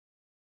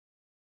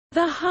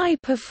The High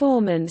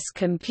Performance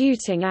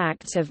Computing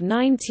Act of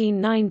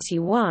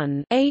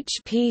 1991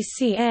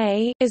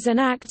 (HPCA) is an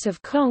act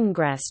of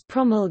Congress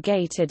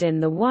promulgated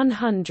in the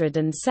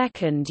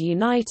 102nd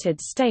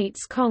United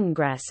States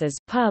Congress as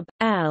Pub.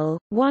 L.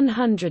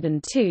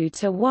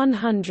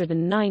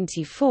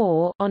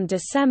 102-194 on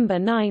December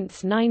 9,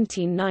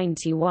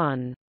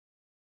 1991.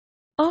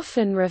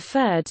 Often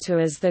referred to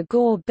as the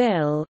Gore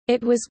Bill,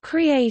 it was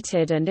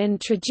created and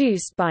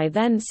introduced by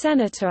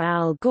then-Senator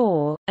Al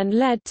Gore, and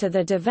led to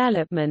the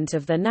development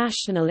of the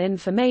National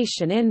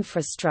Information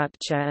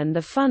Infrastructure and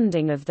the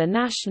funding of the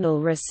National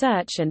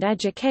Research and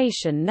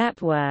Education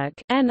Network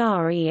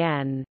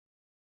 (NREN).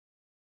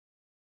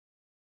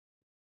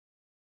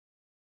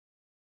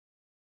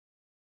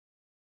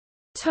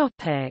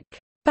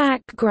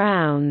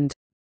 Background.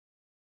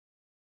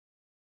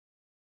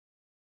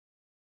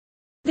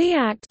 The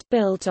Act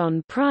built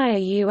on prior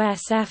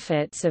U.S.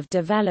 efforts of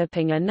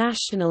developing a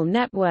national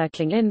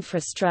networking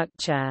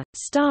infrastructure,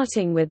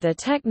 starting with the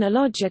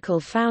technological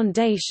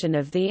foundation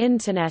of the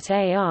Internet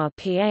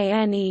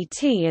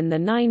ARPANET in the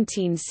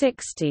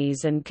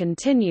 1960s and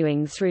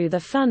continuing through the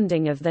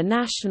funding of the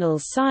National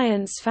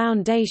Science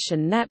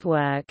Foundation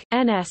Network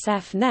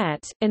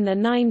 (NSFNet) in the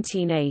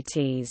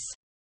 1980s.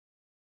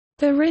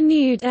 The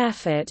renewed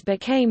effort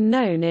became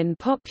known in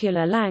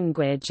popular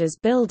language as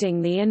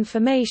building the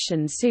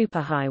information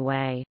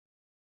superhighway.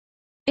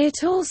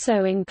 It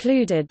also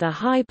included the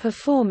High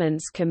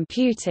Performance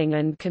Computing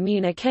and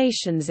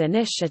Communications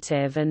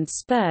Initiative and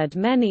spurred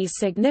many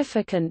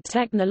significant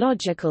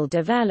technological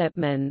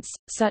developments,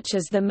 such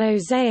as the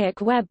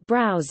Mosaic web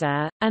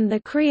browser, and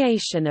the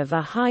creation of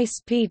a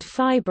high-speed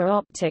fiber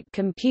optic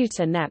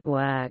computer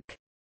network.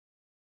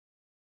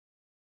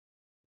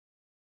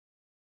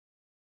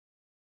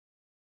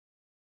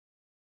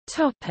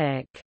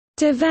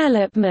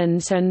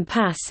 Development and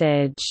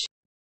passage.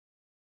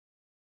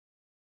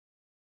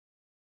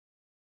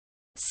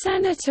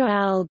 Senator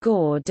Al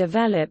Gore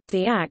developed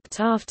the Act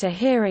after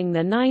hearing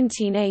the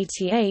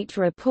 1988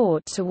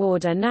 report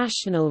toward a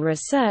national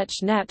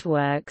research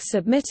network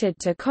submitted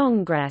to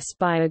Congress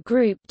by a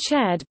group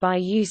chaired by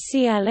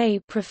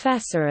UCLA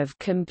professor of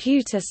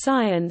computer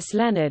science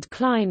Leonard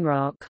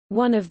Kleinrock,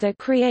 one of the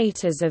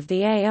creators of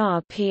the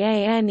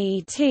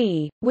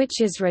ARPANET,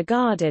 which is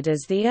regarded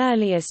as the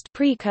earliest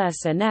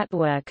precursor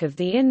network of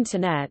the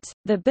Internet.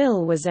 The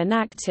bill was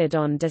enacted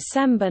on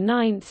December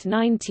 9,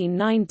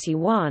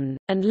 1991,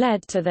 and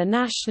led to the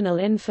National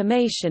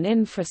Information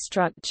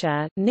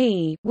Infrastructure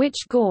 (NI),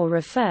 which Gore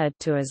referred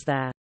to as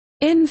the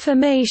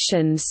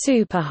information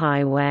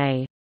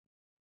superhighway.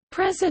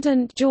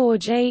 President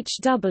George H.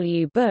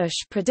 W. Bush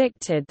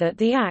predicted that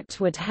the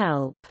act would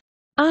help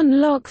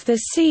unlock the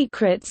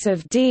secrets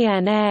of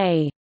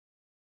DNA,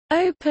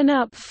 open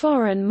up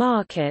foreign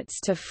markets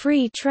to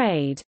free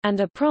trade, and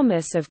a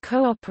promise of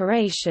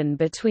cooperation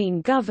between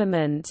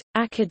government,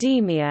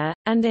 academia,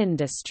 and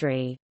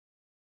industry.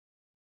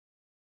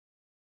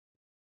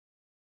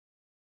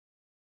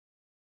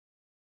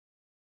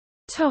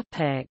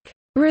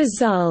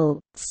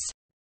 Results.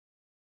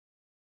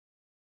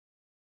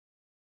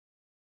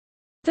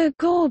 The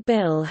Gore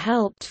Bill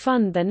helped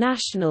fund the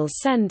National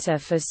Center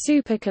for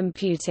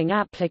Supercomputing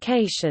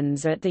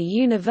Applications at the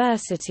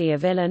University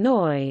of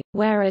Illinois,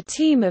 where a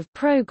team of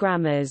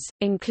programmers,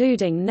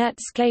 including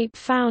Netscape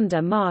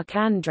founder Mark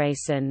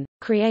Andreessen,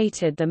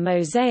 created the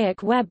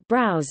Mosaic web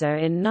browser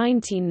in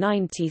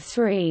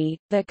 1993,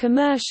 the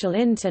commercial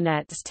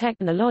Internet's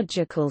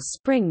technological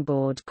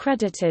springboard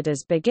credited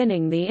as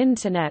beginning the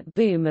Internet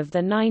boom of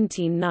the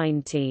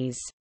 1990s.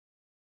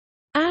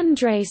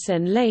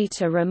 Andreessen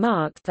later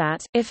remarked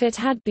that, if it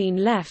had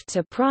been left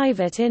to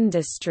private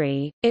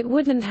industry, it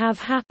wouldn't have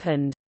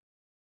happened.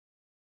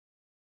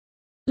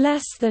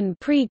 Less than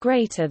pre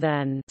greater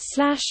than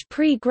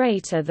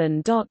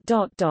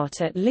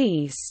at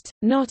least.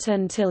 Not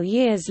until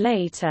years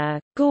later,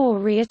 Gore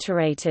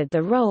reiterated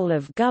the role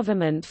of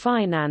government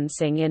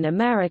financing in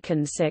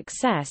American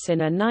success in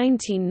a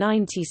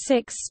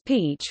 1996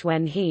 speech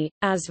when he,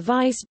 as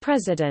vice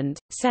president,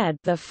 said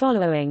the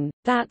following: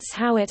 "That's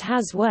how it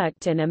has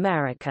worked in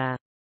America.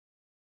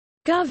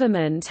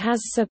 Government has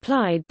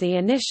supplied the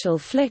initial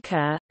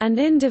flicker, and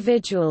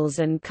individuals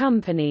and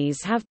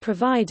companies have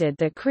provided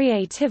the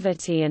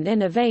creativity and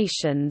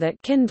innovation that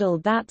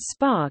kindled that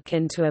spark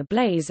into a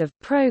blaze of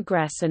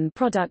progress and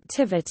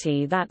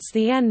productivity that's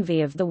the envy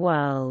of the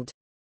world."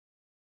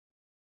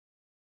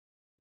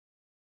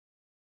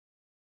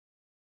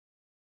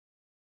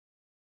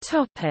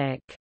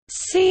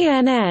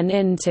 CNN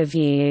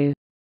interview.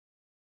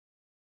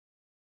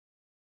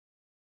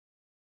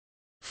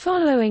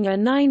 Following a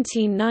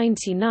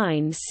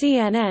 1999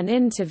 CNN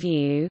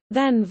interview,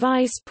 then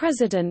Vice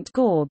President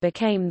Gore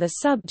became the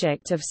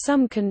subject of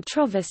some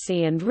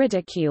controversy and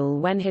ridicule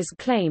when his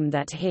claim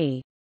that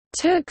he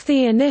took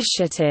the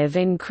initiative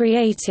in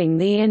creating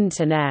the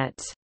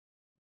Internet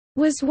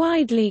was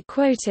widely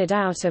quoted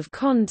out of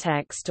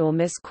context or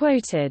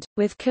misquoted,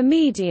 with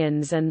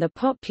comedians and the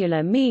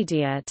popular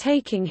media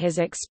taking his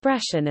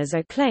expression as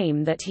a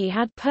claim that he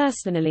had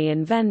personally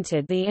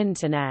invented the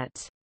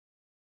Internet.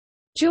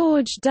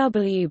 George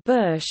W.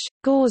 Bush,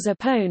 Gore's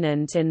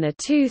opponent in the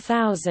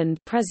 2000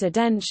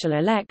 presidential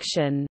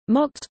election,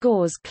 mocked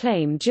Gore's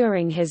claim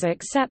during his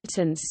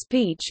acceptance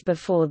speech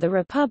before the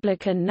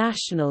Republican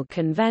National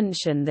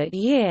Convention that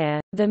year.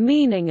 The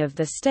meaning of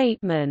the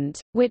statement,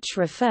 which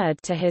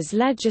referred to his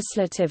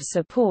legislative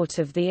support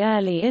of the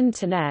early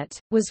Internet,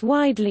 was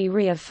widely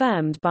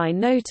reaffirmed by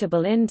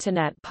notable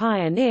Internet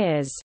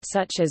pioneers,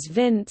 such as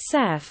Vint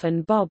Cerf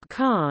and Bob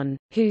Kahn,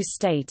 who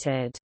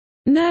stated,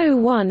 "No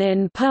one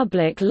in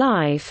public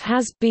life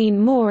has been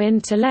more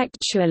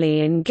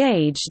intellectually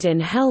engaged in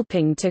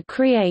helping to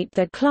create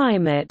the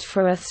climate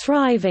for a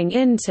thriving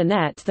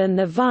Internet than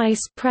the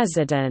Vice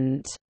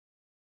President."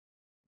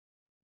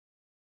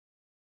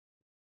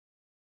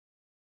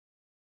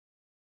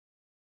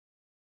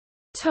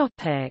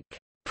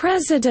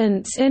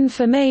 President's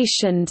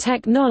Information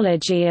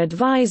Technology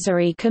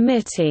Advisory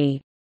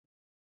Committee.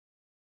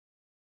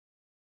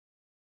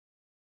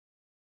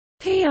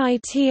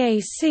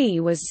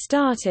 PITAC was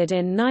started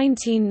in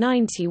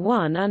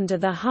 1991 under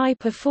the High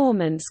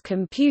Performance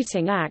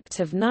Computing Act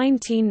of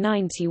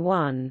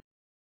 1991.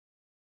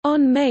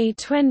 On May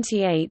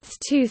 28,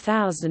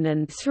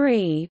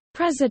 2003,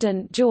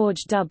 President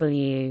George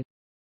W.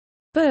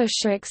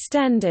 Bush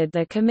extended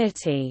the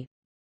committee